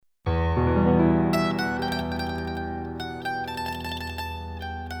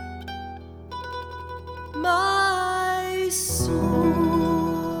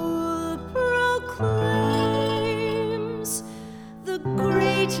soul proclaims the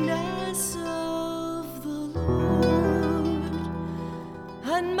greatness of the Lord,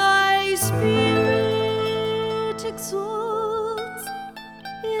 and my spirit exalts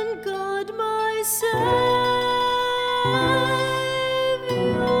in God my Savior,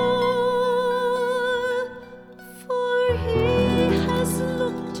 for he has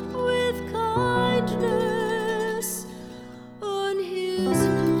looked with kindness on his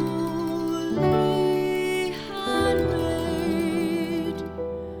lowly handmaid.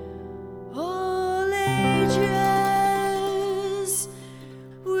 All ages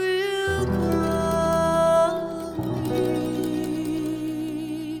will call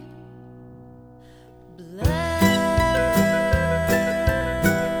me blessed.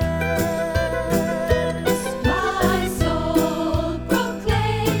 My soul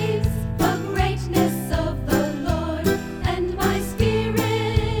proclaims the greatness of the Lord, and my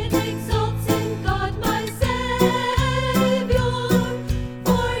spirit exalts in God my Savior,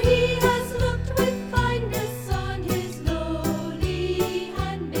 for he has looked with kindness on his lowly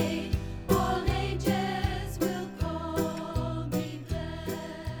handmaid. All ages will call me blessed.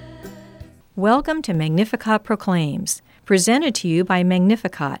 Welcome to Magnificat Proclaims, presented to you by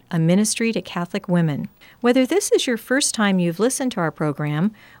Magnificat, a ministry to Catholic women. Whether this is your first time you've listened to our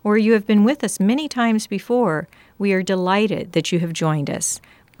program, or you have been with us many times before, we are delighted that you have joined us.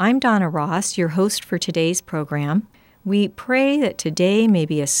 I'm Donna Ross, your host for today's program. We pray that today may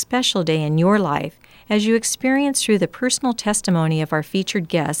be a special day in your life as you experience through the personal testimony of our featured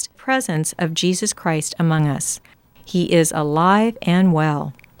guest, the presence of Jesus Christ among us. He is alive and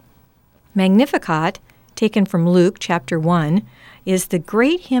well. Magnificat, taken from Luke chapter 1, is the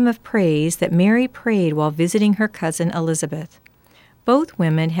great hymn of praise that Mary prayed while visiting her cousin Elizabeth. Both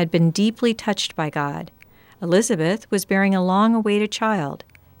women had been deeply touched by God. Elizabeth was bearing a long-awaited child.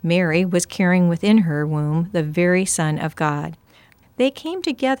 Mary was carrying within her womb the very Son of God. They came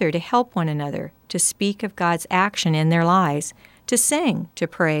together to help one another, to speak of God's action in their lives, to sing, to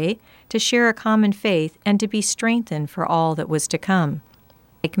pray, to share a common faith, and to be strengthened for all that was to come.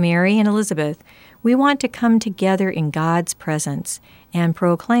 Like Mary and Elizabeth, we want to come together in God's presence and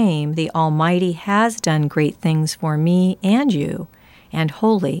proclaim the Almighty has done great things for me and you, and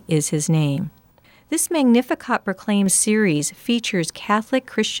holy is His name. This Magnificat Proclaims series features Catholic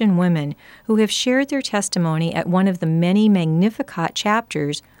Christian women who have shared their testimony at one of the many Magnificat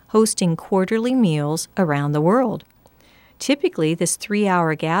chapters hosting quarterly meals around the world. Typically, this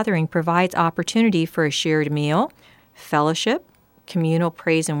 3-hour gathering provides opportunity for a shared meal, fellowship, communal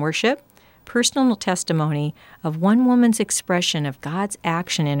praise and worship, personal testimony of one woman's expression of God's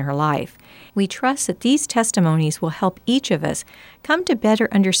action in her life. We trust that these testimonies will help each of us come to better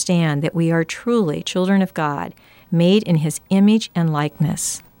understand that we are truly children of God, made in His image and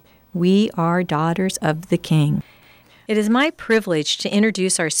likeness. We are daughters of the King. It is my privilege to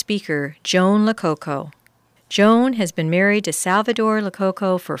introduce our speaker, Joan Lococo. Joan has been married to Salvador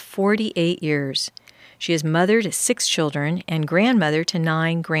Lococo for 48 years. She is mother to 6 children and grandmother to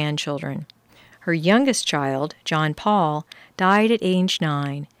 9 grandchildren. Her youngest child, John Paul, died at age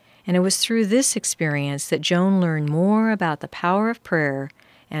 9, and it was through this experience that Joan learned more about the power of prayer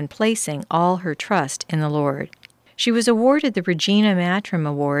and placing all her trust in the Lord. She was awarded the Regina Matrim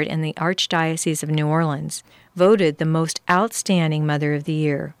Award in the Archdiocese of New Orleans, voted the most outstanding Mother of the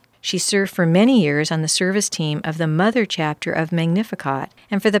Year. She served for many years on the service team of the Mother chapter of Magnificat,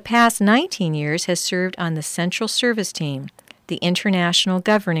 and for the past 19 years has served on the Central Service Team, the international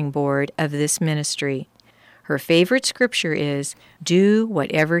governing board of this ministry. Her favorite scripture is, "Do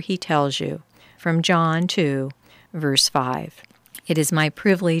whatever He tells you," from John 2, verse 5. It is my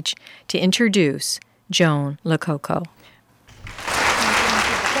privilege to introduce Joan Lococo.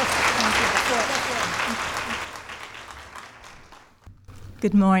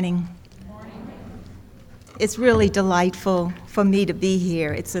 Good morning. It's really delightful for me to be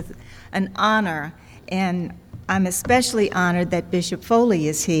here. It's an honor, and I'm especially honored that Bishop Foley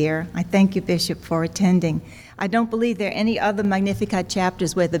is here. I thank you, Bishop, for attending. I don't believe there are any other Magnificat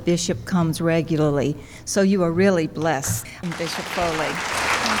chapters where the Bishop comes regularly, so you are really blessed, Bishop Foley.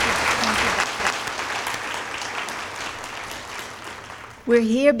 We're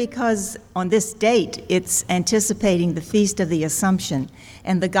here because on this date, it's anticipating the Feast of the Assumption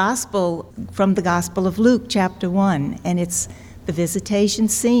and the Gospel from the Gospel of Luke, chapter 1, and it's the visitation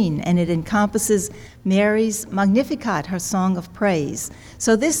scene, and it encompasses Mary's Magnificat, her song of praise.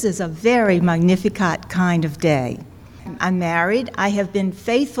 So this is a very Magnificat kind of day. I'm married. I have been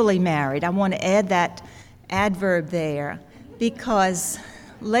faithfully married. I want to add that adverb there because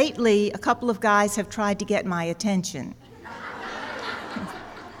lately a couple of guys have tried to get my attention.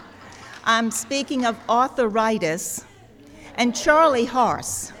 I'm speaking of arthritis and Charlie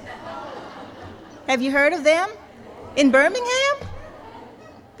Horse. Have you heard of them? In Birmingham?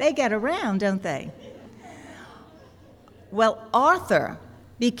 They get around, don't they? Well, Arthur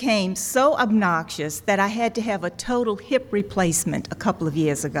became so obnoxious that I had to have a total hip replacement a couple of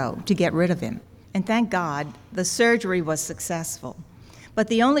years ago to get rid of him. And thank God, the surgery was successful. But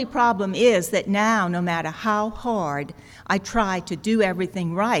the only problem is that now, no matter how hard I try to do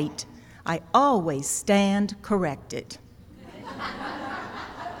everything right, I always stand corrected.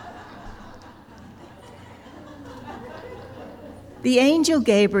 The angel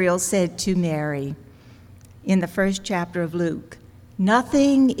Gabriel said to Mary in the first chapter of Luke,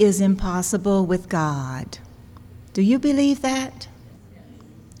 "Nothing is impossible with God." Do you believe that?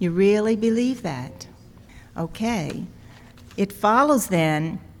 You really believe that? Okay. It follows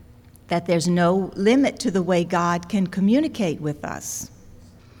then that there's no limit to the way God can communicate with us.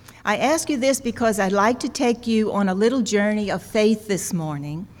 I ask you this because I'd like to take you on a little journey of faith this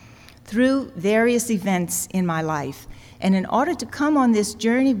morning through various events in my life. And in order to come on this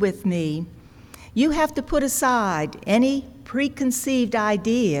journey with me, you have to put aside any preconceived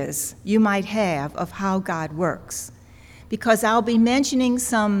ideas you might have of how God works, because I'll be mentioning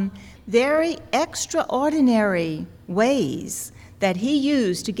some very extraordinary ways that he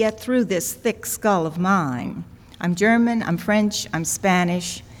used to get through this thick skull of mine. I'm German, I'm French, I'm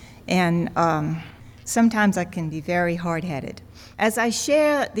Spanish, and sometimes I can be very hard-headed. As I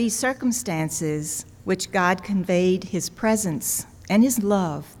share these circumstances which God conveyed his presence and his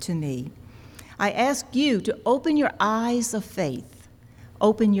love to me, I ask you to open your eyes of faith,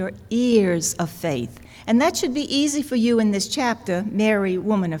 open your ears of faith. And that should be easy for you in this chapter, Mary,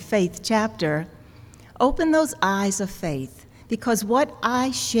 Woman of Faith chapter. Open those eyes of faith, because what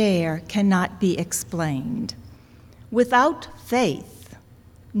I share cannot be explained. Without faith,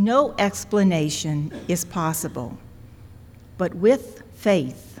 no explanation is possible. But with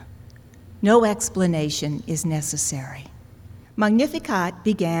faith, no explanation is necessary. Magnificat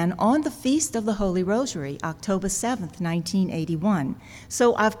began on the Feast of the Holy Rosary, October 7th, 1981.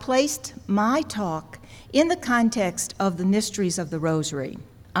 So I've placed my talk in the context of the mysteries of the Rosary.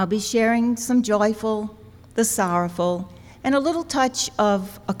 I'll be sharing some joyful, the sorrowful, and a little touch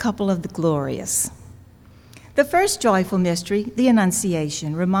of a couple of the glorious. The first joyful mystery, the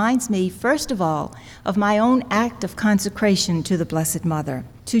Annunciation, reminds me, first of all, of my own act of consecration to the Blessed Mother,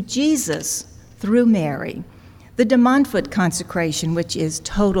 to Jesus through Mary, the de Montfort consecration, which is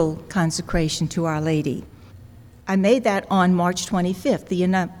total consecration to Our Lady. I made that on March 25th, the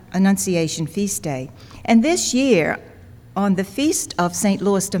Annunciation feast day. And this year, on the feast of St.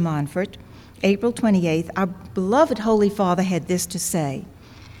 Louis de Montfort, April 28th, our beloved Holy Father had this to say.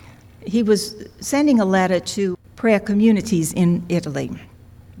 He was sending a letter to prayer communities in Italy.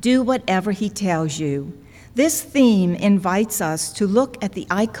 Do whatever he tells you. This theme invites us to look at the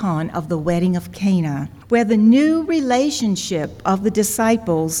icon of the wedding of Cana, where the new relationship of the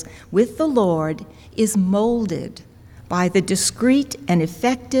disciples with the Lord is molded by the discreet and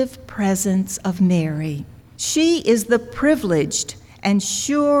effective presence of Mary. She is the privileged and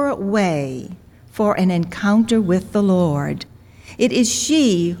sure way for an encounter with the Lord. It is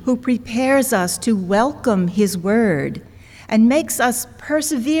she who prepares us to welcome his word and makes us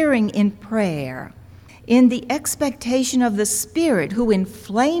persevering in prayer, in the expectation of the Spirit who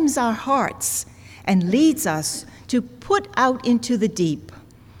inflames our hearts and leads us to put out into the deep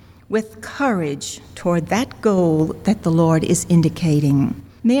with courage toward that goal that the Lord is indicating.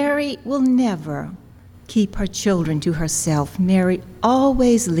 Mary will never keep her children to herself. Mary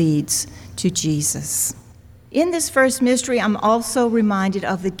always leads to Jesus. In this first mystery, I'm also reminded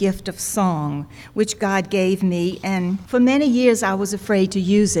of the gift of song, which God gave me, and for many years I was afraid to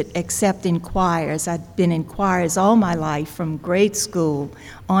use it except in choirs. I'd been in choirs all my life, from grade school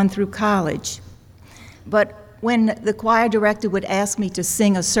on through college. But when the choir director would ask me to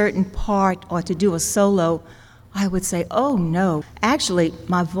sing a certain part or to do a solo, I would say, oh no. Actually,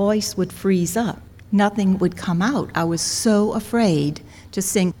 my voice would freeze up. Nothing would come out. I was so afraid to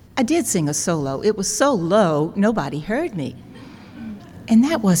sing. I did sing a solo. It was so low, nobody heard me. And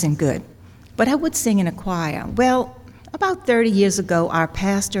that wasn't good. But I would sing in a choir. Well, about 30 years ago, our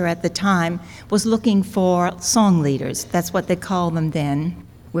pastor at the time was looking for song leaders. That's what they called them then.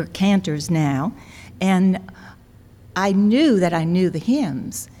 We're cantors now. And I knew that I knew the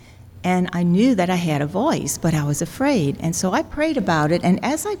hymns. And I knew that I had a voice, but I was afraid. And so I prayed about it. And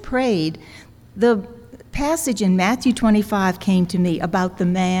as I prayed, the passage in Matthew 25 came to me about the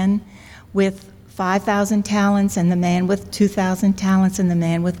man with 5,000 talents and the man with 2,000 talents and the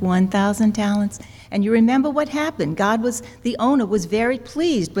man with 1,000 talents. And you remember what happened. The owner was very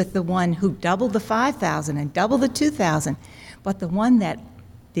pleased with the one who doubled the 5,000 and doubled the 2,000. But the one that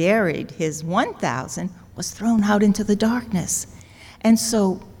buried his 1,000 was thrown out into the darkness. And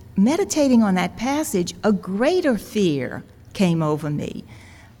so, meditating on that passage, a greater fear came over me.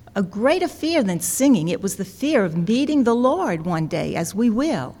 A greater fear than singing. It was the fear of meeting the Lord one day, as we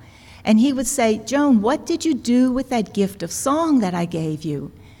will. And he would say, Joan, what did you do with that gift of song that I gave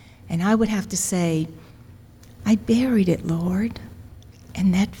you? And I would have to say, I buried it, Lord.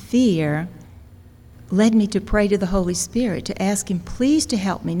 And that fear led me to pray to the Holy Spirit, to ask him, please to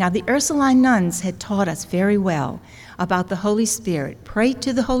help me. Now, the Ursuline nuns had taught us very well about the Holy Spirit. Pray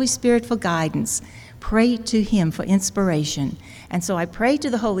to the Holy Spirit for guidance. Pray to him for inspiration. And so I prayed to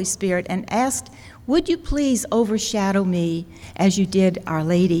the Holy Spirit and asked, would you please overshadow me as you did Our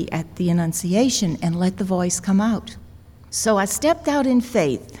Lady at the Annunciation and let the voice come out? So I stepped out in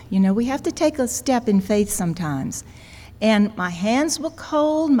faith. You know, we have to take a step in faith sometimes. And my hands were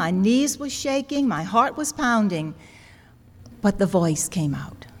cold, my knees were shaking, my heart was pounding, but the voice came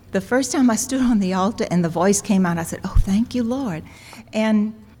out. The first time I stood on the altar and the voice came out, I said, oh, thank you, Lord.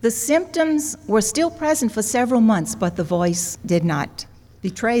 And the symptoms were still present for several months, but the voice did not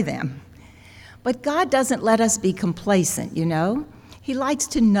betray them. But God doesn't let us be complacent, you know. He likes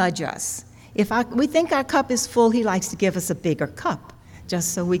to nudge us. If we think our cup is full, he likes to give us a bigger cup,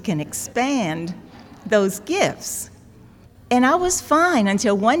 just so we can expand those gifts. And I was fine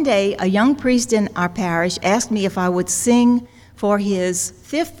until one day a young priest in our parish asked me if I would sing for his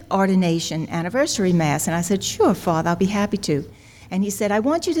 5th ordination anniversary mass. And I said, sure, Father, I'll be happy to. And he said, I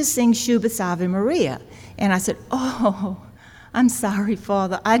want you to sing Schubert's Ave Maria. And I said, oh, I'm sorry,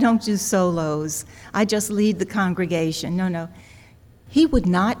 Father, I don't do solos. I just lead the congregation. No. He would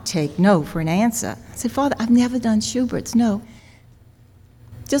not take no for an answer. I said, Father, I've never done Schubert's, no.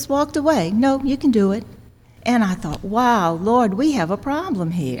 Just walked away. No, you can do it. And I thought, wow, Lord, we have a problem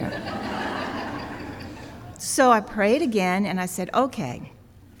here. So I prayed again, and I said, okay,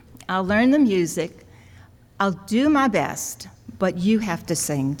 I'll learn the music. I'll do my best, but you have to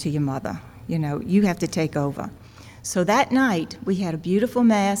sing to your mother. You know, you have to take over. So that night, we had a beautiful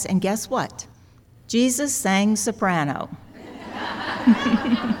mass, and guess what? Jesus sang soprano.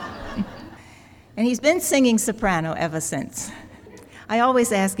 And he's been singing soprano ever since. I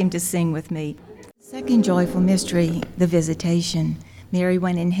always ask him to sing with me. Second joyful mystery, the visitation. Mary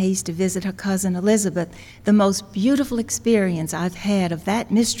went in haste to visit her cousin Elizabeth. The most beautiful experience I've had of that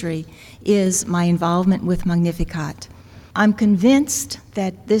mystery is my involvement with Magnificat. I'm convinced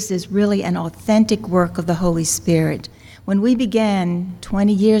that this is really an authentic work of the Holy Spirit. When we began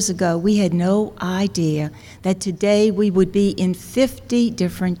 20 years ago, we had no idea that today we would be in 50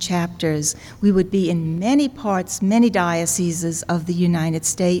 different chapters. We would be in many parts, many dioceses of the United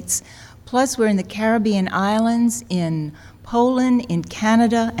States. Plus, we're in the Caribbean islands, in Poland, in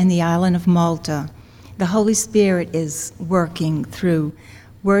Canada, and the island of Malta. The Holy Spirit is working through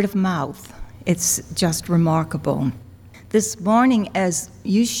word of mouth. It's just remarkable. This morning, as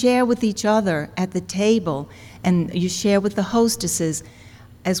you share with each other at the table, and you share with the hostesses,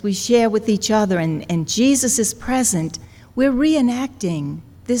 as we share with each other, and Jesus is present, we're reenacting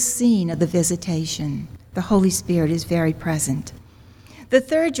this scene of the visitation. The Holy Spirit is very present. The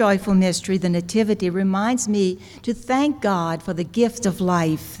third joyful mystery, the Nativity, reminds me to thank God for the gift of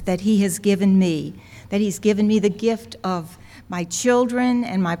life that he has given me, that he's given me the gift of my children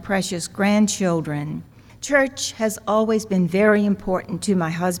and my precious grandchildren. Church has always been very important to my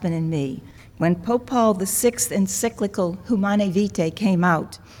husband and me. When Pope Paul VI's encyclical Humanae Vitae came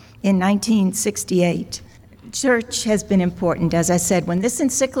out in 1968, church has been important. As I said, when this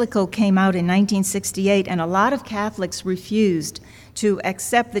encyclical came out in 1968, and a lot of Catholics refused to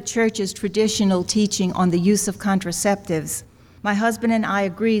accept the church's traditional teaching on the use of contraceptives, my husband and I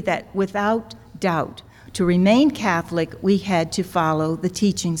agreed that without doubt, to remain Catholic, we had to follow the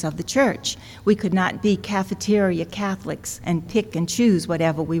teachings of the church. We could not be cafeteria Catholics and pick and choose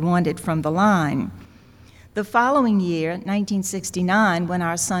whatever we wanted from the line. The following year, 1969, when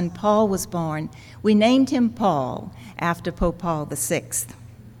our son Paul was born, we named him Paul after Pope Paul VI.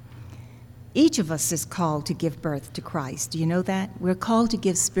 Each of us is called to give birth to Christ. Do you know that? We're called to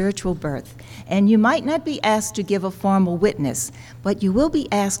give spiritual birth. And you might not be asked to give a formal witness, but you will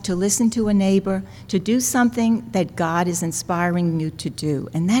be asked to listen to a neighbor, to do something that God is inspiring you to do.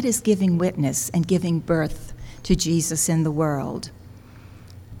 And that is giving witness and giving birth to Jesus in the world.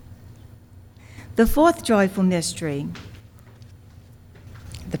 The fourth joyful mystery,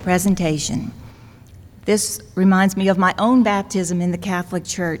 the presentation. This reminds me of my own baptism in the Catholic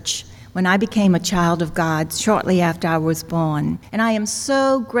Church. when I became a child of God shortly after I was born. And I am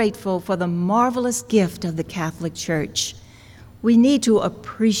so grateful for the marvelous gift of the Catholic Church. We need to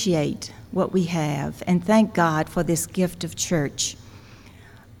appreciate what we have and thank God for this gift of church.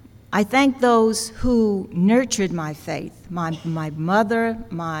 I thank those who nurtured my faith, my mother,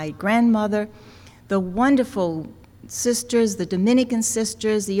 my grandmother, the wonderful sisters, the Dominican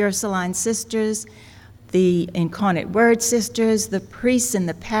sisters, the Ursuline sisters, the Incarnate Word sisters, the priests in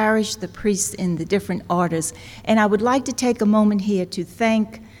the parish, the priests in the different orders. And I would like to take a moment here to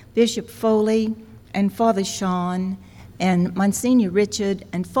thank Bishop Foley and Father Sean and Monsignor Richard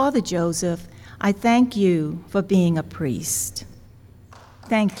and Father Joseph. I thank you for being a priest.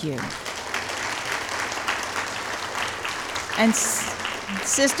 Thank you. And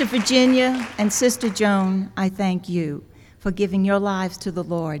Sister Virginia and Sister Joan, I thank you for giving your lives to the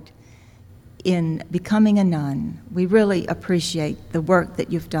Lord in becoming a nun. We really appreciate the work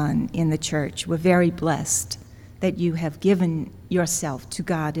that you've done in the church. We're very blessed that you have given yourself to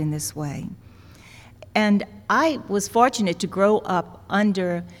God in this way. And I was fortunate to grow up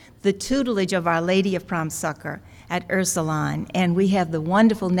under the tutelage of Our Lady of Prompt Succor at Ursuline, and we have the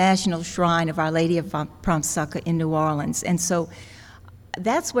wonderful National Shrine of Our Lady of Prompt Succor in New Orleans. And so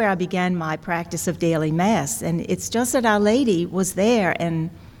that's where I began my practice of daily Mass, and it's just that Our Lady was there and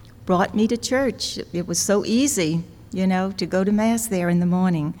brought me to church. It was so easy, to go to Mass there in the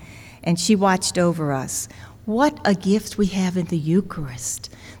morning, and she watched over us. What a gift we have in the Eucharist.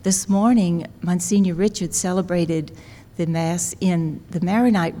 This morning, Monsignor Richard celebrated the Mass in the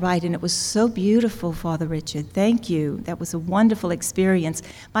Maronite Rite, and it was so beautiful, Father Richard. Thank you. That was a wonderful experience.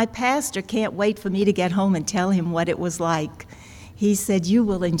 My pastor can't wait for me to get home and tell him what it was like. He said, "You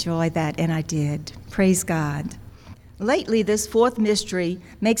will enjoy that," and I did. Praise God. Lately, this fourth mystery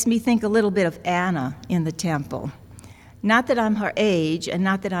makes me think a little bit of Anna in the temple. Not that I'm her age and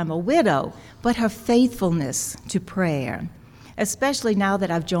not that I'm a widow, but her faithfulness to prayer. Especially now that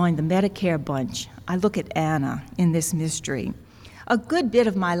I've joined the Medicare bunch, I look at Anna in this mystery. A good bit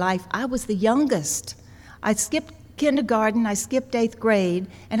of my life, I was the youngest. I skipped kindergarten, I skipped 8th grade,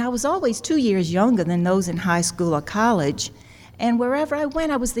 and I was always 2 years younger than those in high school or college. And wherever I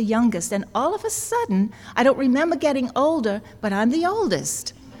went, I was the youngest. And all of a sudden, I don't remember getting older, but I'm the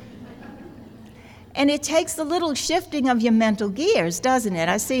oldest. And it takes a little shifting of your mental gears, doesn't it?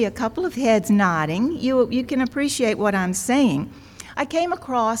 I see a couple of heads nodding. You can appreciate what I'm saying. I came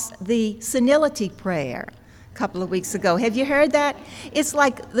across the senility prayer a couple of weeks ago. Have you heard that? It's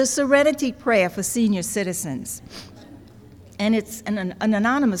like the serenity prayer for senior citizens. And it's an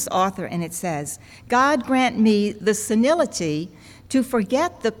anonymous author, and it says, "God grant me the senility to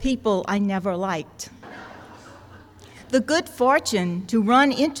forget the people I never liked, the good fortune to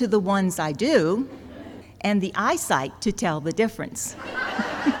run into the ones I do, and the eyesight to tell the difference."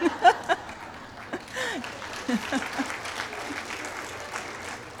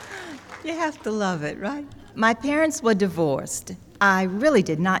 You have to love it, right? My parents were divorced. I really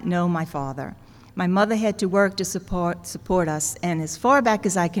did not know my father. My mother had to work to support us, and as far back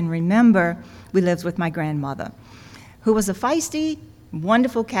as I can remember, we lived with my grandmother, who was a feisty,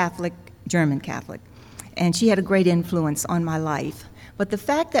 wonderful Catholic, German Catholic, and she had a great influence on my life. But the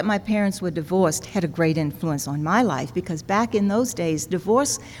fact that my parents were divorced had a great influence on my life, because back in those days,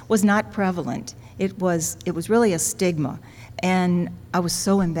 divorce was not prevalent. It was really a stigma, and I was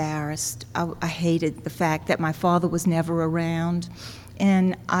so embarrassed. I hated the fact that my father was never around,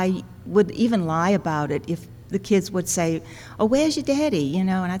 and I would even lie about it if the kids would say, "Oh, where's your daddy?"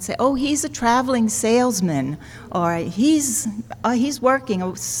 And I'd say, "Oh, he's a traveling salesman," or he's working,"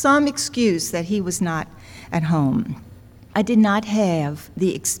 or some excuse that he was not at home. I did not have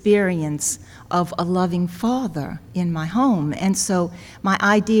the experience of a loving father in my home, and so my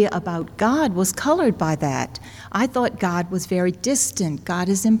idea about God was colored by that. I thought God was very distant. God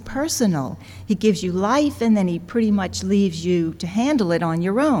is impersonal. He gives you life, and then he pretty much leaves you to handle it on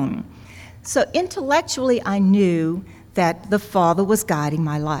your own. So intellectually, I knew that the Father was guiding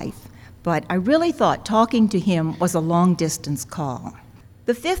my life, but I really thought talking to him was a long-distance call.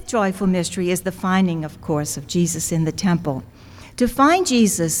 The fifth joyful mystery is the finding, of course, of Jesus in the temple. To find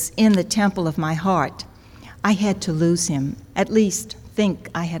Jesus in the temple of my heart, I had to lose him, at least think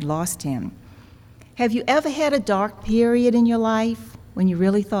I had lost him. Have you ever had a dark period in your life when you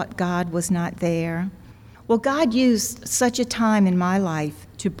really thought God was not there? Well, God used such a time in my life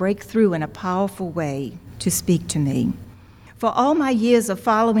to break through in a powerful way to speak to me. For all my years of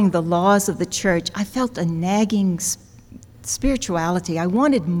following the laws of the church, I felt a nagging spirituality. I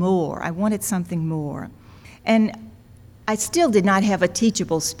wanted more. I wanted something more. And I still did not have a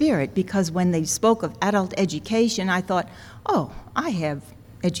teachable spirit, because when they spoke of adult education, I thought, oh, I have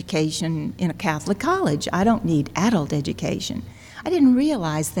education in a Catholic college. I don't need adult education. I didn't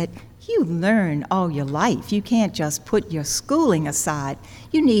realize that you learn all your life. You can't just put your schooling aside.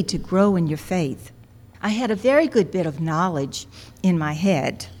 You need to grow in your faith. I had a very good bit of knowledge in my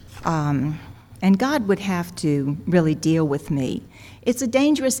head, and God would have to really deal with me. It's a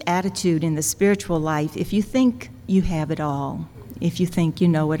dangerous attitude in the spiritual life if you think you have it all, if you think you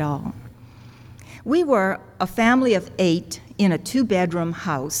know it all. We were a family of 8 in a 2-bedroom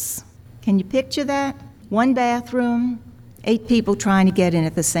house. Can you picture that? 1 bathroom, 8 people trying to get in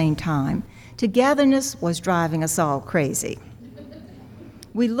at the same time. Togetherness was driving us all crazy.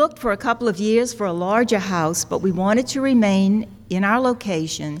 We looked for a couple of years for a larger house, but we wanted to remain in our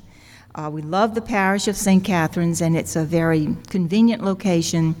location. We love the parish of St. Catherine's, and it's a very convenient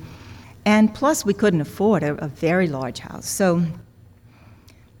location. And plus, we couldn't afford a very large house. So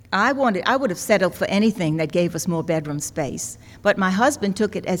I would have settled for anything that gave us more bedroom space. But my husband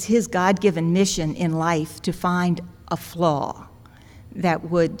took it as his God-given mission in life to find a flaw that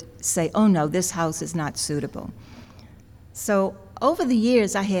would say, oh no, this house is not suitable. So over the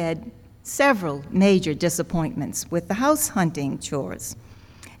years, I had several major disappointments with the house hunting chores.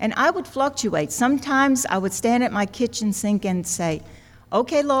 And I would fluctuate. Sometimes I would stand at my kitchen sink and say,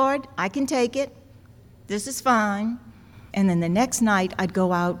 okay, Lord, I can take it. This is fine. And then the next night, I'd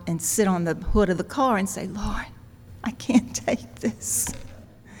go out and sit on the hood of the car and say, Lord, I can't take this.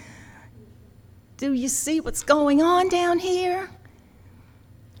 Do you see what's going on down here?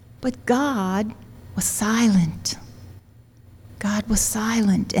 But God was silent. God was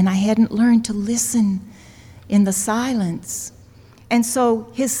silent, and I hadn't learned to listen in the silence. And so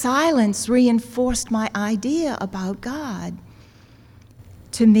his silence reinforced my idea about God.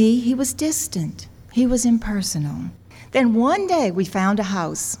 To me, he was distant. He was impersonal. Then one day we found a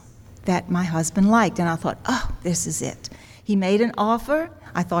house that my husband liked, and I thought, oh, this is it. He made an offer.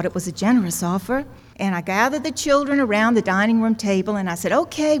 I thought it was a generous offer. And I gathered the children around the dining room table, and I said,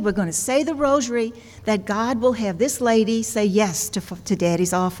 okay, we're going to say the rosary that God will have this lady say yes to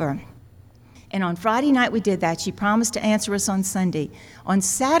Daddy's offer. And on Friday night we did that. She promised to answer us on Sunday. On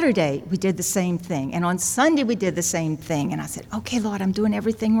Saturday we did the same thing. And on Sunday we did the same thing. And I said, okay, Lord, I'm doing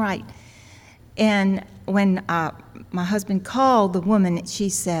everything right. And when my husband called the woman, she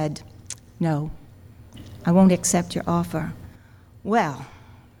said, no, I won't accept your offer. Well,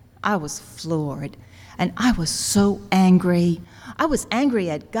 I was floored, and I was so angry. I was angry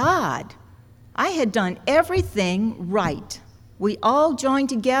at God. I had done everything right. We all joined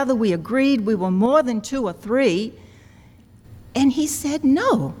together. We agreed we were more than 2 or 3. And he said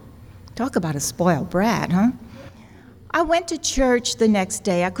no. Talk about a spoiled brat, huh? I went to church the next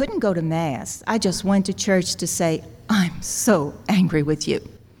day. I couldn't go to Mass. I just went to church to say, I'm so angry with you.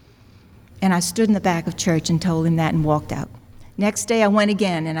 And I stood in the back of church and told him that and walked out. Next day I went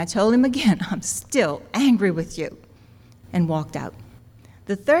again, and I told him again, I'm still angry with you, and walked out.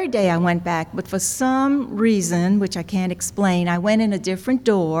 The third day I went back, but for some reason, which I can't explain, I went in a different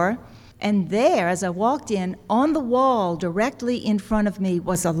door, and there, as I walked in, on the wall directly in front of me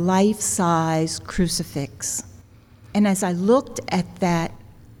was a life-size crucifix. And as I looked at that,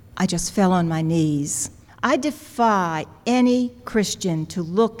 I just fell on my knees. I defy any Christian to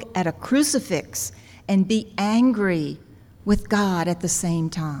look at a crucifix and be angry with God at the same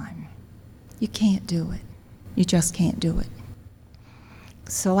time. You can't do it. You just can't do it.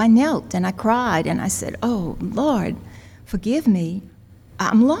 So I knelt and I cried and I said, oh, Lord, forgive me.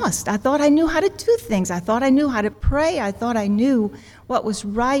 I'm lost. I thought I knew how to do things. I thought I knew how to pray. I thought I knew what was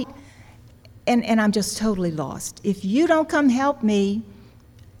right. And I'm just totally lost. If you don't come help me,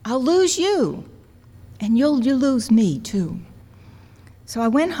 I'll lose you. And you'll lose me too. So I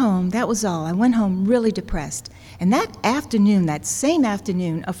went home. That was all. I went home really depressed. And that afternoon, that same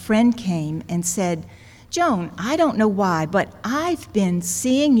afternoon, a friend came and said, Joan, I don't know why, but I've been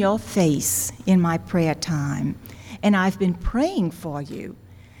seeing your face in my prayer time, and I've been praying for you.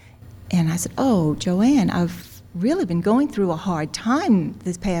 And I said, oh, Joanne, I've really been going through a hard time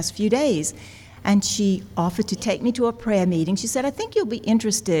this past few days. And she offered to take me to a prayer meeting. She said, I think you'll be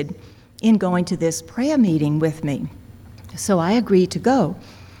interested in going to this prayer meeting with me. So I agreed to go.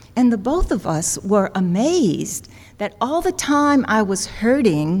 And the both of us were amazed that all the time I was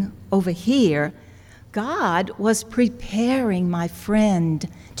hurting over here, God was preparing my friend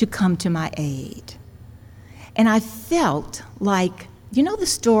to come to my aid. And I felt like, you know the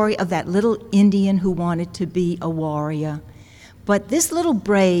story of that little Indian who wanted to be a warrior? But this little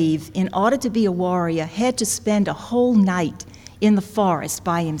brave, in order to be a warrior, had to spend a whole night in the forest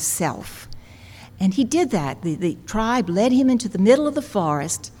by himself. And he did that. The tribe led him into the middle of the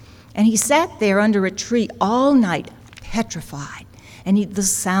forest, and he sat there under a tree all night, petrified. and the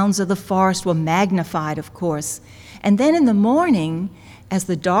sounds of the forest were magnified, of course. And then in the morning, as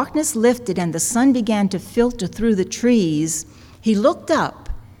the darkness lifted and the sun began to filter through the trees, he looked up,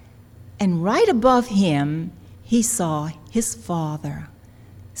 and right above him, he saw his father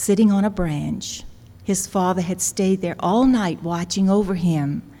sitting on a branch. His father had stayed there all night watching over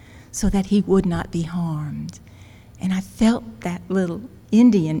him so that he would not be harmed. And I felt that little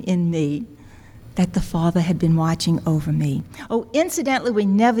Indian in me, that the Father had been watching over me. Oh, incidentally, we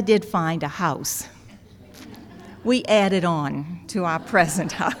never did find a house. We added on to our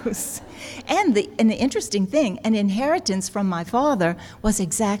present house. And the interesting thing, an inheritance from my father was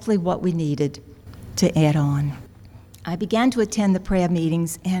exactly what we needed to add on. I began to attend the prayer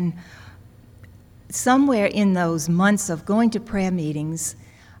meetings, and somewhere in those months of going to prayer meetings,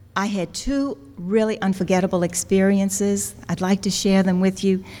 I had two really unforgettable experiences. I'd like to share them with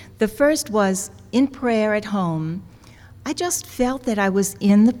you. The first was in prayer at home. I just felt that I was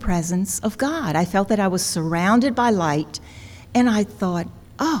in the presence of God. I felt that I was surrounded by light, and I thought,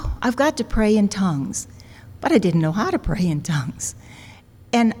 oh, I've got to pray in tongues. But I didn't know how to pray in tongues.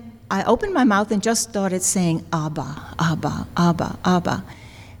 And I opened my mouth and just started saying, Abba, Abba, Abba, Abba.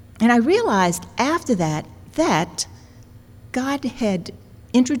 And I realized after that God had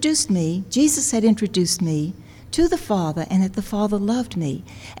introduced me, Jesus had introduced me to the Father, and that the Father loved me.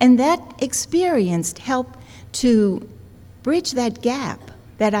 And that experience helped to bridge that gap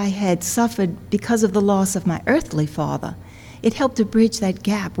that I had suffered because of the loss of my earthly father. It helped to bridge that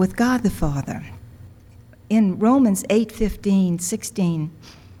gap with God the Father. In Romans 8:15-16,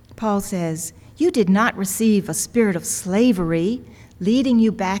 Paul says, "You did not receive a spirit of slavery, leading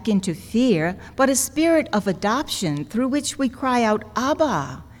you back into fear, but a spirit of adoption through which we cry out,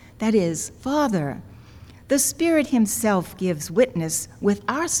 Abba, that is, Father. The Spirit himself gives witness with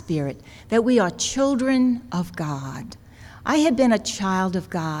our spirit that we are children of God. I had been a child of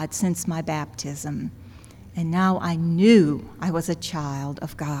God since my baptism, and now I knew I was a child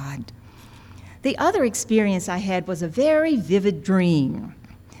of God." The other experience I had was a very vivid dream.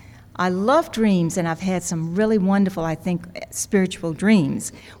 I love dreams, and I've had some really wonderful, I think, spiritual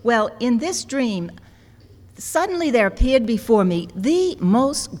dreams. Well, in this dream, suddenly there appeared before me the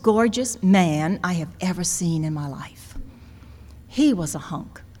most gorgeous man I have ever seen in my life. He was a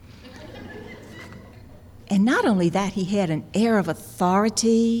hunk. And not only that, he had an air of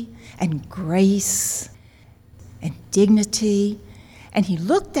authority and grace and dignity. And he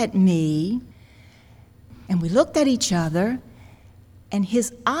looked at me, and we looked at each other, and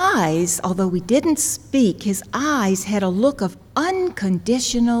his eyes, although we didn't speak, his eyes had a look of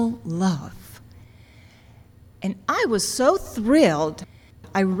unconditional love. And I was so thrilled,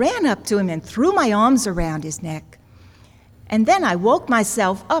 I ran up to him and threw my arms around his neck. And then I woke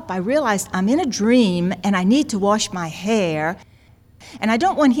myself up. I realized I'm in a dream and I need to wash my hair, and I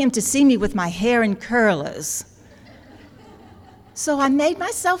don't want him to see me with my hair in curlers. So I made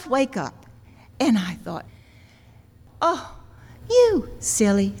myself wake up, and I thought, oh, you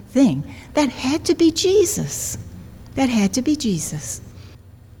silly thing. That had to be Jesus. That had to be Jesus.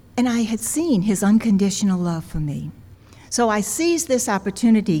 And I had seen his unconditional love for me. So I seized this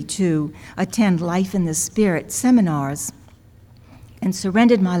opportunity to attend Life in the Spirit seminars and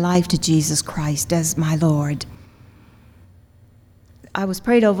surrendered my life to Jesus Christ as my Lord. I was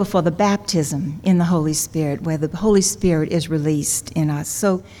prayed over for the baptism in the Holy Spirit, where the Holy Spirit is released in us.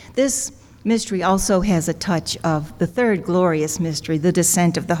 So this mystery also has a touch of the third glorious mystery, the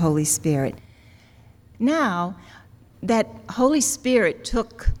descent of the Holy Spirit. Now, that Holy Spirit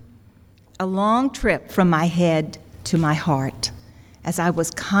took a long trip from my head to my heart as I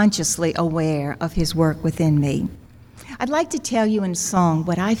was consciously aware of his work within me. I'd like to tell you in song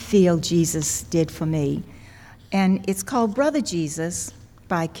what I feel Jesus did for me. And it's called Brother Jesus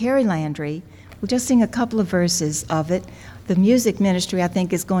by Carrie Landry. We'll just sing a couple of verses of it. The music ministry, I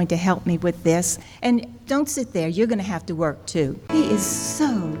think, is going to help me with this. And don't sit there. You're going to have to work, too. He is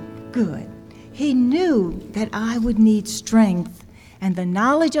so good. He knew that I would need strength and the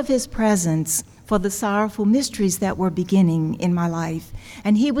knowledge of his presence for the sorrowful mysteries that were beginning in my life.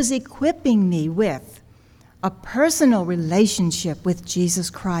 And he was equipping me with a personal relationship with Jesus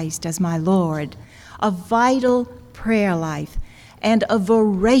Christ as my Lord, a vital prayer life, and a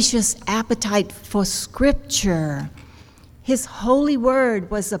voracious appetite for Scripture. His holy word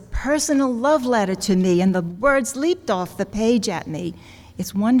was a personal love letter to me, and the words leaped off the page at me.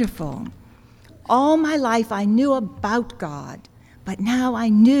 It's wonderful. All my life I knew about God, but now I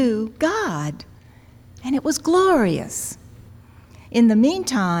knew God, and it was glorious. In the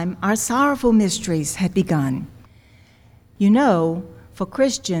meantime, our sorrowful mysteries had begun. You know, for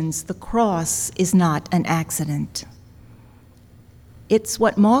Christians, the cross is not an accident. it's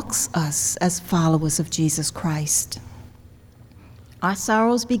what marks us as followers of Jesus Christ. Our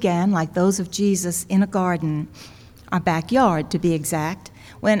sorrows began, like those of Jesus, in a garden, our backyard to be exact,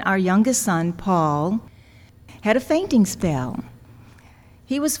 when our youngest son, Paul, had a fainting spell.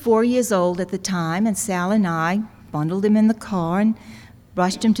 He was 4 years old at the time, and Sal and I bundled him in the car and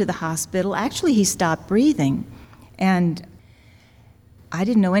rushed him to the hospital. Actually, he stopped breathing, and I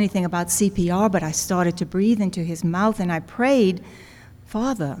didn't know anything about CPR, but I started to breathe into his mouth, and I prayed,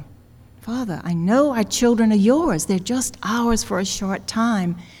 Father, I know our children are yours. They're just ours for a short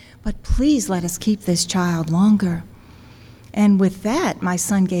time, but please let us keep this child longer. And with that, my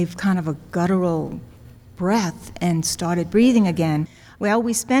son gave kind of a guttural breath and started breathing again. Well,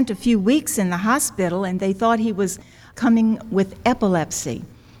 we spent a few weeks in the hospital, and they thought he was coming with epilepsy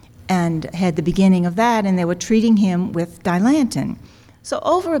and had the beginning of that, and they were treating him with Dilantin. So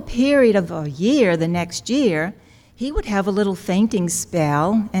over a period of a year, the next year, he would have a little fainting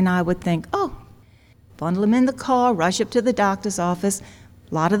spell, and I would think, oh, bundle him in the car, rush up to the doctor's office.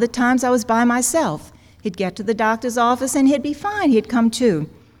 A lot of the times I was by myself. He'd get to the doctor's office, and he'd be fine. He'd come to.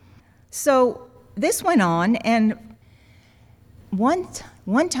 So this went on, and one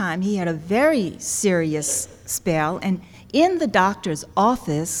time he had a very serious spell, and in the doctor's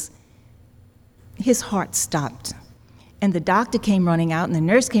office, his heart stopped. And the doctor came running out, and the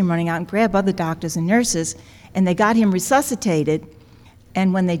nurse came running out and grabbed other doctors and nurses, and they got him resuscitated.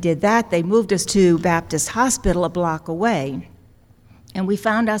 And when they did that, they moved us to Baptist Hospital a block away. And we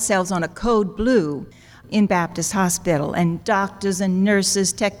found ourselves on a code blue in Baptist Hospital, and doctors and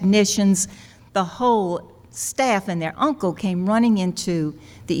nurses, technicians, the whole staff and their uncle came running into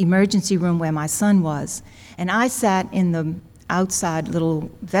the emergency room where my son was. And I sat in the outside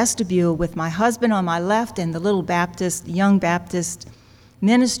little vestibule with my husband on my left and the little young Baptist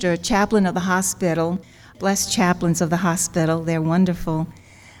minister, chaplain of the hospital, blessed chaplains of the hospital, they're wonderful,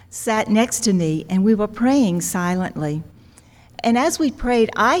 sat next to me, and we were praying silently. And as we prayed,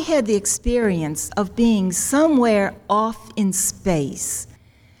 I had the experience of being somewhere off in space.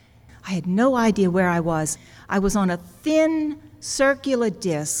 I had no idea where I was. I was on a thin circular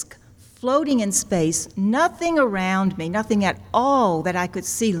disc floating in space, nothing around me, nothing at all that I could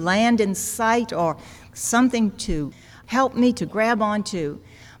see land in sight or something to help me to grab onto.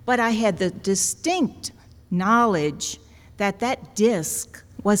 But I had the distinct knowledge that that disc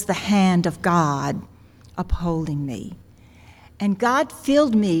was the hand of God upholding me. And God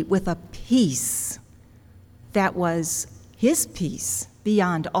filled me with a peace that was His peace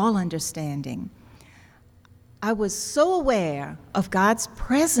beyond all understanding. I was so aware of God's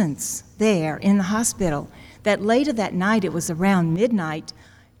presence there in the hospital that later that night, it was around midnight,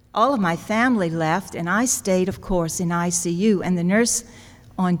 all of my family left, and I stayed, of course, in ICU. And the nurse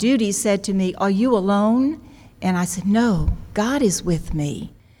on duty said to me, "Are you alone?" And I said, "No, God is with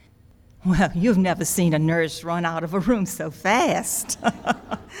me." Well, you've never seen a nurse run out of a room so fast.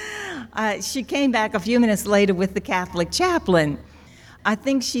 She came back a few minutes later with the Catholic chaplain. I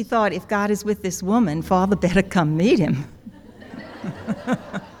think she thought, if God is with this woman, Father better come meet him.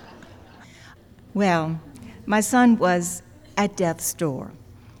 Well, my son was at death's door,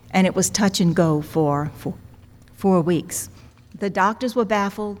 and it was touch and go for 4 weeks. The doctors were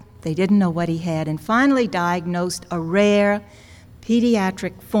baffled. They didn't know what he had, and finally diagnosed a rare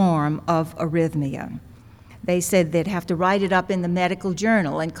pediatric form of arrhythmia. They said they'd have to write it up in the medical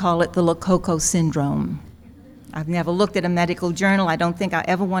journal and call it the Lococo syndrome. I've never looked at a medical journal. I don't think I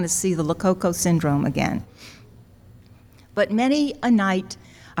ever want to see the Lococo syndrome again. But many a night,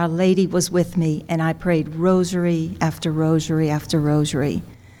 Our Lady was with me, and I prayed rosary after rosary after rosary.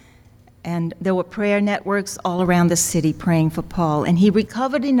 And there were prayer networks all around the city praying for Paul, and he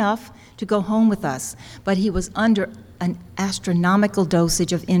recovered enough to go home with us, but he was under an astronomical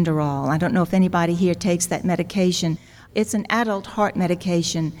dosage of Inderal. I don't know if anybody here takes that medication. It's an adult heart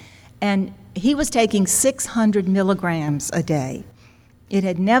medication, and he was taking 600 milligrams a day. It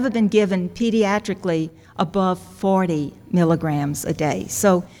had never been given pediatrically above 40 milligrams a day.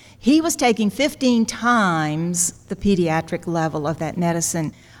 So he was taking 15 times the pediatric level of that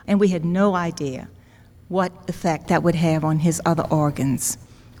medicine, and we had no idea what effect that would have on his other organs.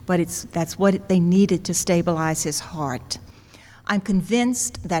 But that's what they needed to stabilize his heart. I'm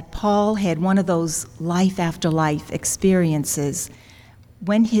convinced that Paul had one of those life after life experiences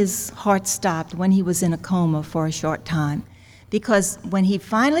when his heart stopped, when he was in a coma for a short time. Because when he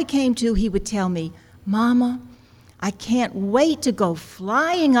finally came to, he would tell me, "Mama, I can't wait to go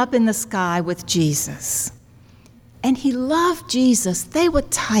flying up in the sky with Jesus." And he loved Jesus. They were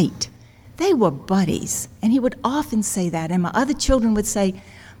tight. They were buddies. And he would often say that. And my other children would say,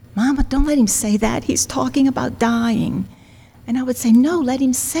 "Mama, don't let him say that. He's talking about dying." And I would say, no, let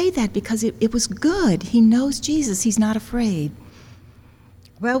him say that because it was good. He knows Jesus. He's not afraid.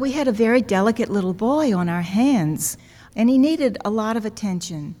 Well, we had a very delicate little boy on our hands, and he needed a lot of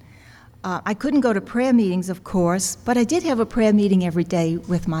attention. I couldn't go to prayer meetings, of course, but I did have a prayer meeting every day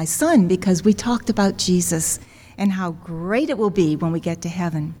with my son because we talked about Jesus and how great it will be when we get to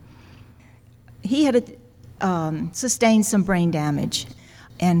heaven. He had sustained some brain damage,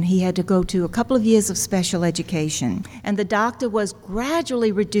 and he had to go to a couple of years of special education. And the doctor was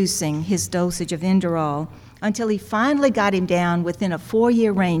gradually reducing his dosage of Inderal until he finally got him down within a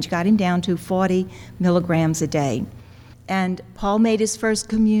 4-year range, got him down to 40 milligrams a day. And Paul made his first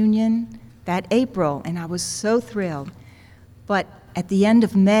communion that April, and I was so thrilled. But at the end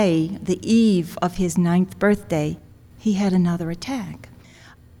of May, the eve of his 9th birthday, he had another attack.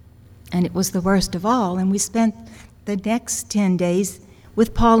 And it was the worst of all, and we spent the next 10 days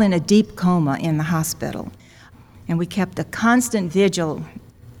with Paul in a deep coma in the hospital. And we kept a constant vigil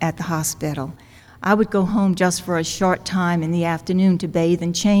at the hospital. I would go home just for a short time in the afternoon to bathe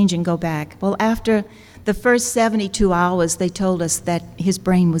and change and go back. Well, after the first 72 hours, they told us that his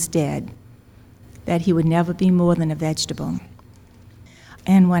brain was dead, that he would never be more than a vegetable.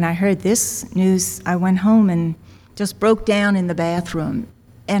 And when I heard this news, I went home and just broke down in the bathroom.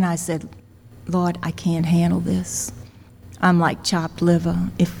 And I said, Lord, I can't handle this. I'm like chopped liver.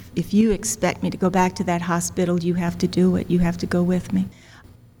 If you expect me to go back to that hospital, you have to do it. You have to go with me.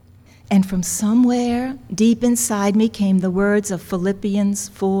 And from somewhere deep inside me came the words of Philippians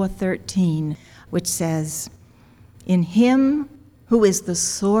 4:13, which says, in him who is the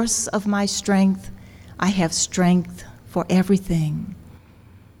source of my strength, I have strength for everything.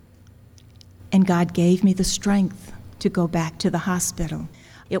 And God gave me the strength to go back to the hospital.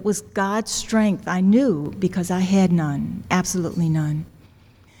 It was God's strength, I knew, because I had none, absolutely none.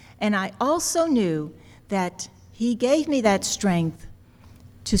 And I also knew that he gave me that strength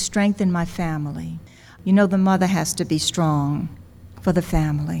to strengthen my family. You know, the mother has to be strong for the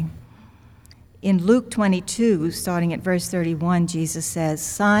family. In Luke 22, starting at verse 31, Jesus says,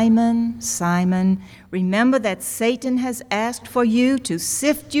 Simon, Simon, remember that Satan has asked for you to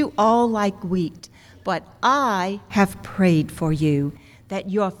sift you all like wheat, but I have prayed for you, that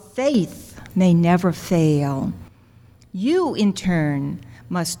your faith may never fail. You, in turn,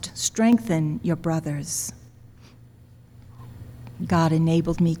 must strengthen your brothers. God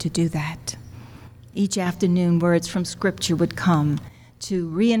enabled me to do that. Each afternoon, words from Scripture would come to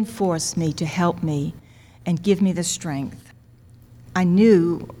reinforce me, to help me, and give me the strength. I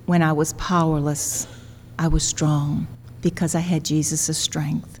knew when I was powerless, I was strong because I had Jesus'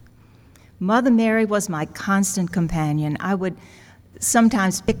 strength. Mother Mary was my constant companion. I would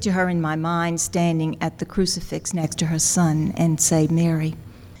sometimes picture her in my mind standing at the crucifix next to her son and say, Mary,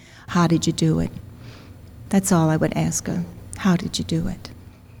 how did you do it? That's all I would ask her. How did you do it?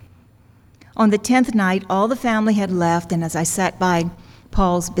 On the 10th night, all the family had left, and as I sat by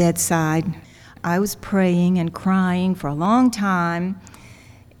Paul's bedside, I was praying and crying for a long time,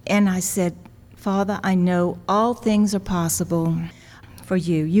 and I said, Father, I know all things are possible for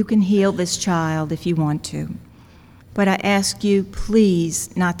you. You can heal this child if you want to. But I ask you,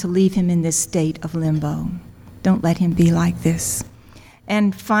 please, not to leave him in this state of limbo. Don't let him be like this.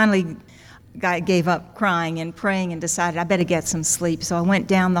 And finally, I gave up crying and praying and decided I better get some sleep. So I went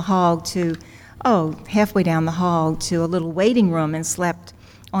down the hall halfway down the hall to a little waiting room and slept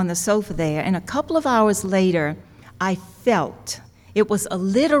on the sofa there. And a couple of hours later, I felt, it was a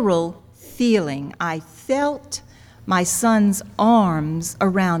literal feeling, I felt my son's arms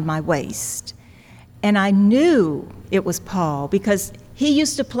around my waist. And I knew it was Paul because he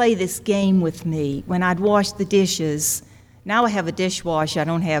used to play this game with me when I'd wash the dishes. Now I have a dishwasher, I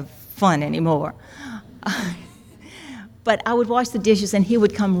don't have fun anymore. But I would wash the dishes and he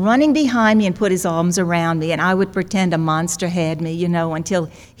would come running behind me and put his arms around me, and I would pretend a monster had me, until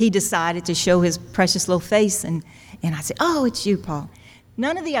he decided to show his precious little face, and I'd say, oh, it's you, Paul.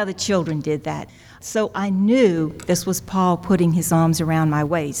 None of the other children did that. So I knew this was Paul putting his arms around my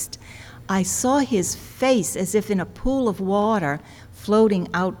waist. I saw his face as if in a pool of water floating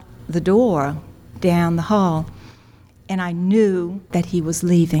out the door down the hall. And I knew that he was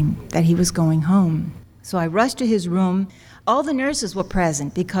leaving, that he was going home. So I rushed to his room. All the nurses were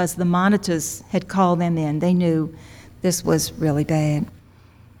present because the monitors had called them in. They knew this was really bad.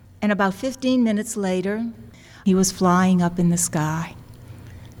 And about 15 minutes later, he was flying up in the sky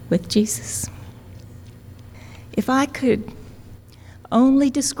with Jesus. If I could only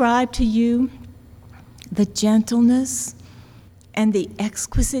describe to you the gentleness and the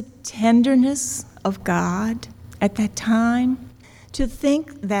exquisite tenderness of God at that time, to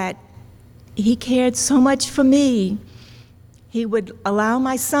think that he cared so much for me He would allow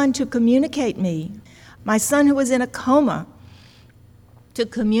my son to communicate me, my son who was in a coma, to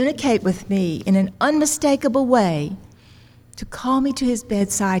communicate with me in an unmistakable way, to call me to his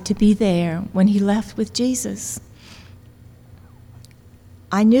bedside, to be there when he left with Jesus.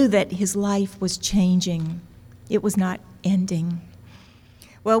 I knew that his life was changing. It was not ending.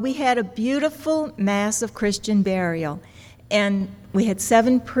 Well, we had a beautiful Mass of Christian burial, and we had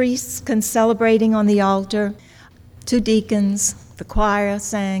 7 priests celebrating on the altar, 2 deacons, the choir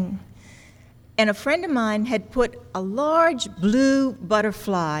sang, and a friend of mine had put a large blue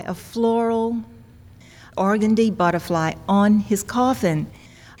butterfly, a floral organdy butterfly, on his coffin,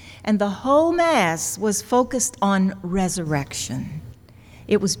 and the whole Mass was focused on resurrection.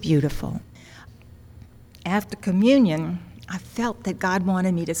 It was beautiful. After communion, I felt that God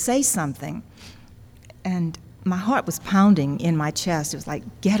wanted me to say something, and my heart was pounding in my chest. It was like,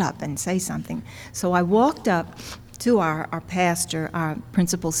 get up and say something. So I walked up to our pastor, our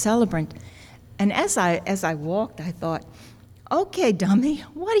principal celebrant, and as I walked, I thought, okay, dummy,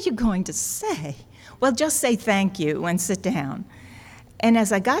 what are you going to say? Well, just say thank you and sit down. And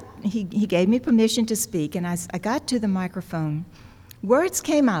as he gave me permission to speak, and as I got to the microphone, words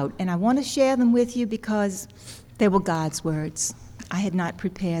came out, and I want to share them with you because they were God's words. I had not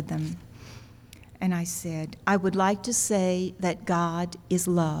prepared them. And I said, I would like to say that God is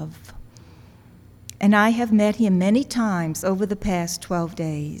love. And I have met him many times over the past 12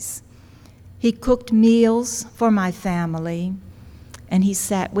 days. He cooked meals for my family, and he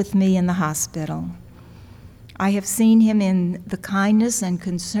sat with me in the hospital. I have seen him in the kindness and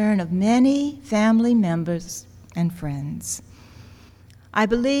concern of many family members and friends. I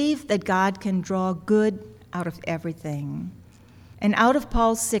believe that God can draw good out of everything. And out of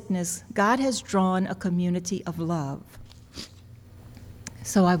Paul's sickness, God has drawn a community of love.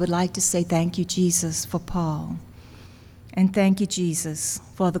 So I would like to say thank you, Jesus, for Paul. And thank you, Jesus,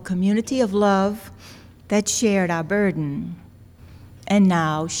 for the community of love that shared our burden and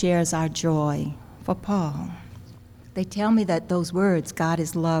now shares our joy for Paul. They tell me that those words, God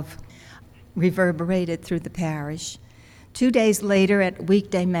is love, reverberated through the parish. 2 days later at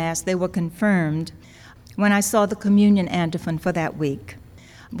weekday Mass, they were confirmed when I saw the communion antiphon for that week.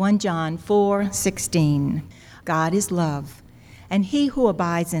 1 John 4:16, God is love, and he who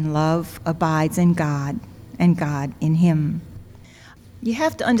abides in love abides in God, and God in him. You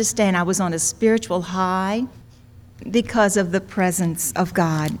have to understand, I was on a spiritual high because of the presence of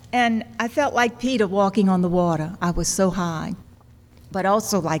God. And I felt like Peter walking on the water. I was so high. But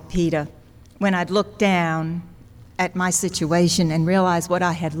also like Peter, when I'd look down at my situation and realize what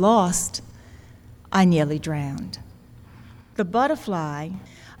I had lost, I nearly drowned. The butterfly,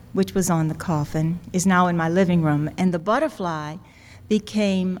 which was on the coffin, is now in my living room, and the butterfly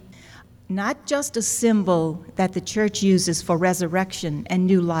became not just a symbol that the church uses for resurrection and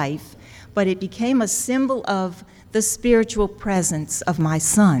new life, but it became a symbol of the spiritual presence of my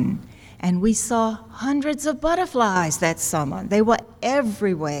son. And we saw hundreds of butterflies that summer. They were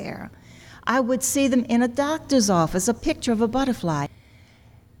everywhere. I would see them in a doctor's office, a picture of a butterfly,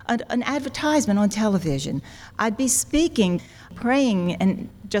 an advertisement on television. I'd be speaking, praying, and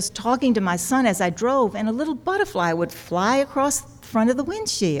just talking to my son as I drove, and a little butterfly would fly across the front of the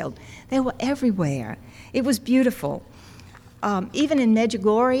windshield. They were everywhere. It was beautiful. Even in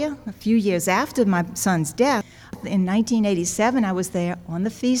Medjugorje, a few years after my son's death, in 1987, I was there on the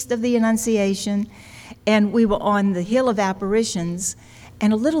Feast of the Annunciation, and we were on the Hill of Apparitions,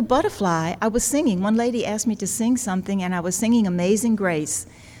 and a little butterfly, I was singing. One lady asked me to sing something, and I was singing Amazing Grace,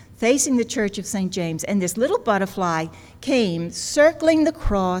 facing the Church of St. James, and this little butterfly came circling the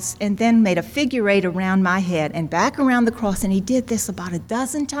cross and then made a figure 8 around my head and back around the cross, and he did this about a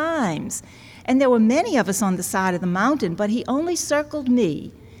dozen times. And there were many of us on the side of the mountain, but he only circled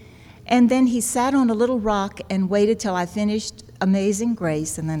me. And then he sat on a little rock and waited till I finished Amazing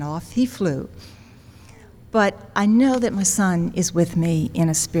Grace, and then off he flew. But I know that my son is with me in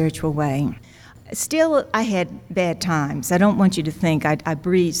a spiritual way. Still, I had bad times. I don't want you to think I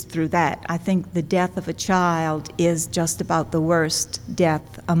breezed through that. I think the death of a child is just about the worst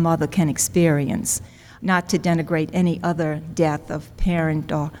death a mother can experience. Not to denigrate any other death of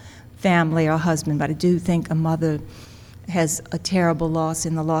parent or family or husband, but I do think a mother has a terrible loss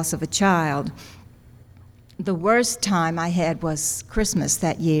in the loss of a child. The worst time I had was Christmas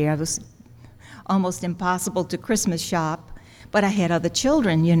that year. It was almost impossible to Christmas shop, but I had other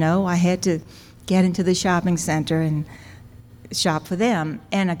children, you know. I had to get into the shopping center and shop for them.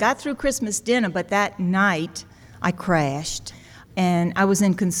 And I got through Christmas dinner, but that night I crashed, and I was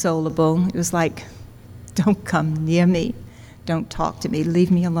inconsolable. It was like, don't come near me. Don't talk to me.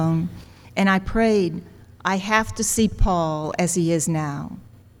 Leave me alone. And I prayed I have to see Paul as he is now.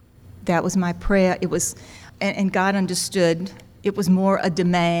 That was my prayer. It was, and God understood. It was more a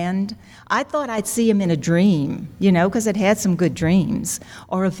demand. I thought I'd see him in a dream, because I'd had some good dreams,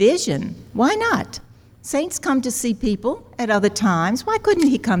 or a vision. Why not? Saints come to see people at other times. Why couldn't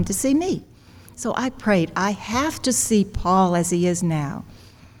he come to see me? So I prayed, I have to see Paul as he is now.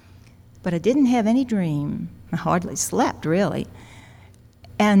 But I didn't have any dream. I hardly slept, really.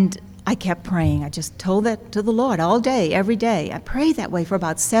 And I kept praying. I just told that to the Lord all day, every day. I prayed that way for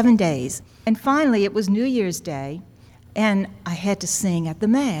about 7 days. And finally, it was New Year's Day, and I had to sing at the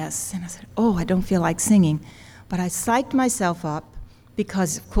Mass. And I said, I don't feel like singing. But I psyched myself up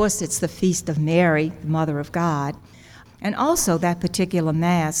because, of course, it's the Feast of Mary, the Mother of God. And also, that particular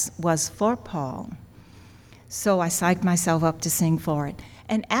Mass was for Paul. So I psyched myself up to sing for it.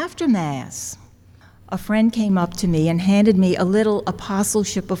 And after Mass, a friend came up to me and handed me a little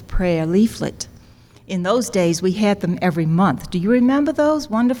Apostleship of Prayer leaflet. In those days, we had them every month. Do you remember those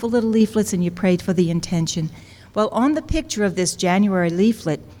wonderful little leaflets? And you prayed for the intention. Well, on the picture of this January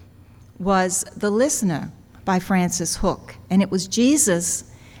leaflet was The Listener by Francis Hook. And it was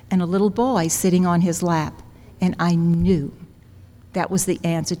Jesus and a little boy sitting on his lap. And I knew that was the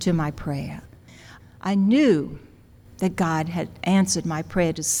answer to my prayer. I knew that God had answered my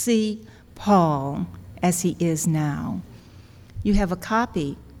prayer to see Paul as he is now. You have a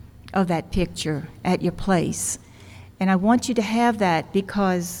copy of that picture at your place. And I want you to have that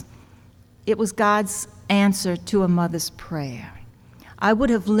because it was God's answer to a mother's prayer. I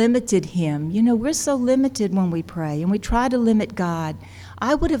would have limited him. We're so limited when we pray, and we try to limit God.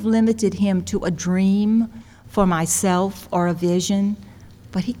 I would have limited him to a dream for myself or a vision,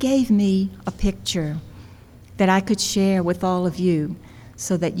 but he gave me a picture that I could share with all of you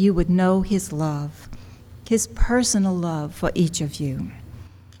so that you would know his love, his personal love for each of you.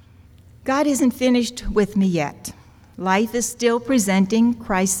 God isn't finished with me yet. Life is still presenting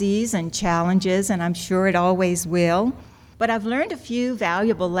crises and challenges, and I'm sure it always will. But I've learned a few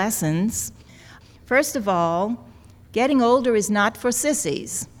valuable lessons. First of all, getting older is not for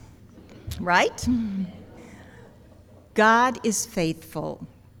sissies, right? God is faithful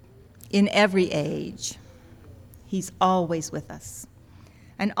in every age. He's always with us.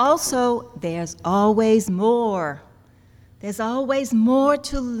 And also, there's always more. There's always more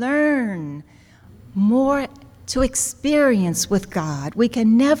to learn, more to experience with God. We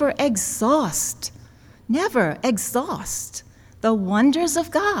can never exhaust the wonders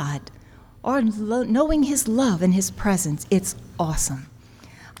of God or knowing his love and his presence. It's awesome.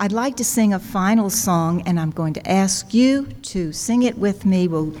 I'd like to sing a final song, and I'm going to ask you to sing it with me.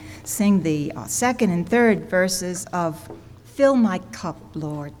 We'll sing the second and third verses of Fill My Cup,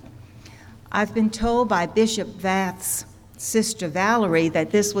 Lord. I've been told by Bishop Vath's sister Valerie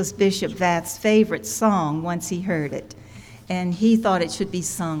that this was Bishop Vath's favorite song once he heard it, and he thought it should be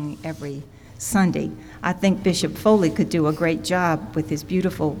sung every Sunday. I think Bishop Foley could do a great job with his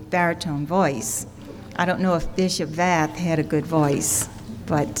beautiful baritone voice. I don't know if Bishop Vath had a good voice,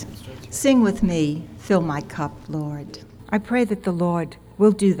 but sing with me, Fill My Cup, Lord. I pray that the Lord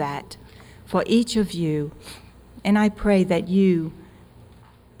will do that for each of you, and I pray that you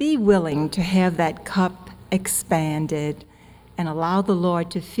be willing to have that cup expanded and allow the Lord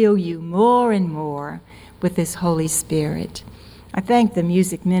to fill you more and more with His Holy Spirit. I thank the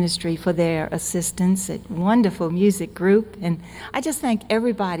music ministry for their assistance, a wonderful music group, and I just thank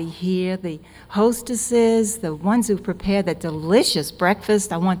everybody here, the hostesses, the ones who prepare that delicious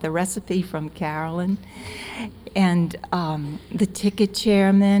breakfast. I want the recipe from Carolyn, and the ticket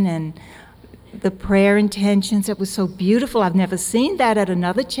chairman, and the prayer intentions. It was so beautiful. I've never seen that at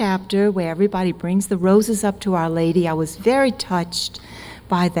another chapter where everybody brings the roses up to Our Lady. I was very touched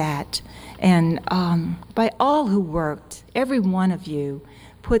by that. And by all who worked, every one of you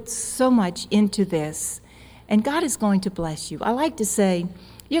put so much into this, and God is going to bless you. I like to say,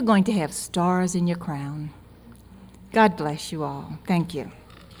 you're going to have stars in your crown. God bless you all. Thank you.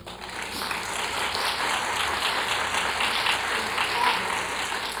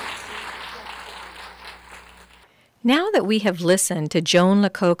 Now that we have listened to Joan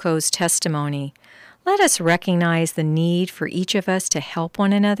Lococo's testimony, let us recognize the need for each of us to help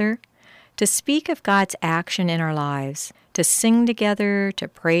one another, to speak of God's action in our lives, to sing together, to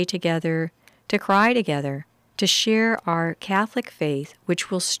pray together, to cry together, to share our Catholic faith, which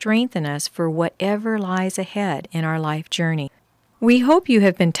will strengthen us for whatever lies ahead in our life journey. We hope you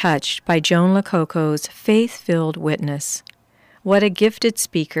have been touched by Joan Lococo's faith-filled witness. What a gifted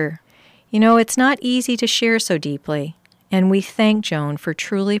speaker. You know, it's not easy to share so deeply, and we thank Joan for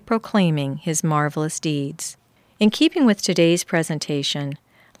truly proclaiming his marvelous deeds. In keeping with today's presentation,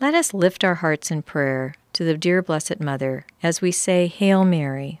 let us lift our hearts in prayer to to the dear Blessed Mother as we say, Hail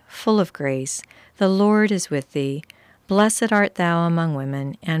Mary, full of grace, the Lord is with thee. Blessed art thou among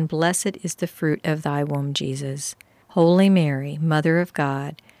women, and blessed is the fruit of thy womb, Jesus. Holy Mary, Mother of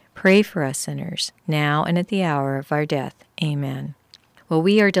God, pray for us sinners, now and at the hour of our death. Amen. Well,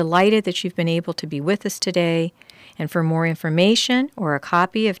 we are delighted that you've been able to be with us today. And for more information or a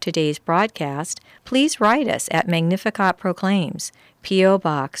copy of today's broadcast, please write us at Magnificat Proclaims, P.O.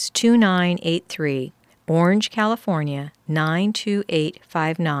 Box 2983, Orange, California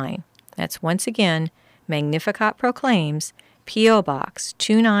 92859. That's once again, Magnificat Proclaims, P.O. Box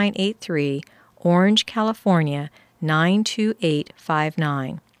 2983, Orange, California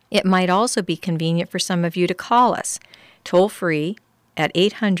 92859. It might also be convenient for some of you to call us toll-free at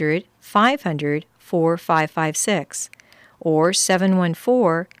 800-500-4556 or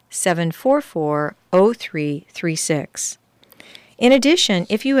 714-744-0336. In addition,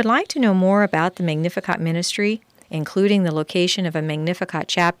 if you would like to know more about the Magnificat ministry, including the location of a Magnificat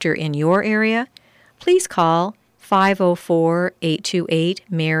chapter in your area, please call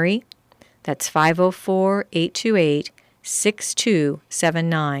 504-828-MARY. That's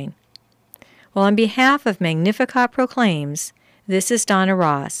 504-828-6279. Well, on behalf of Magnificat Proclaims, this is Donna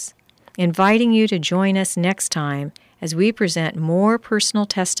Ross, inviting you to join us next time as we present more personal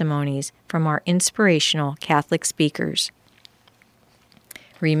testimonies from our inspirational Catholic speakers.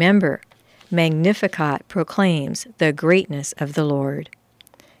 Remember, Magnificat proclaims the greatness of the Lord.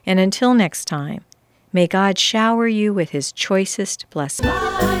 And until next time, may God shower you with His choicest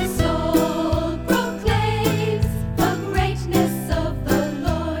blessings.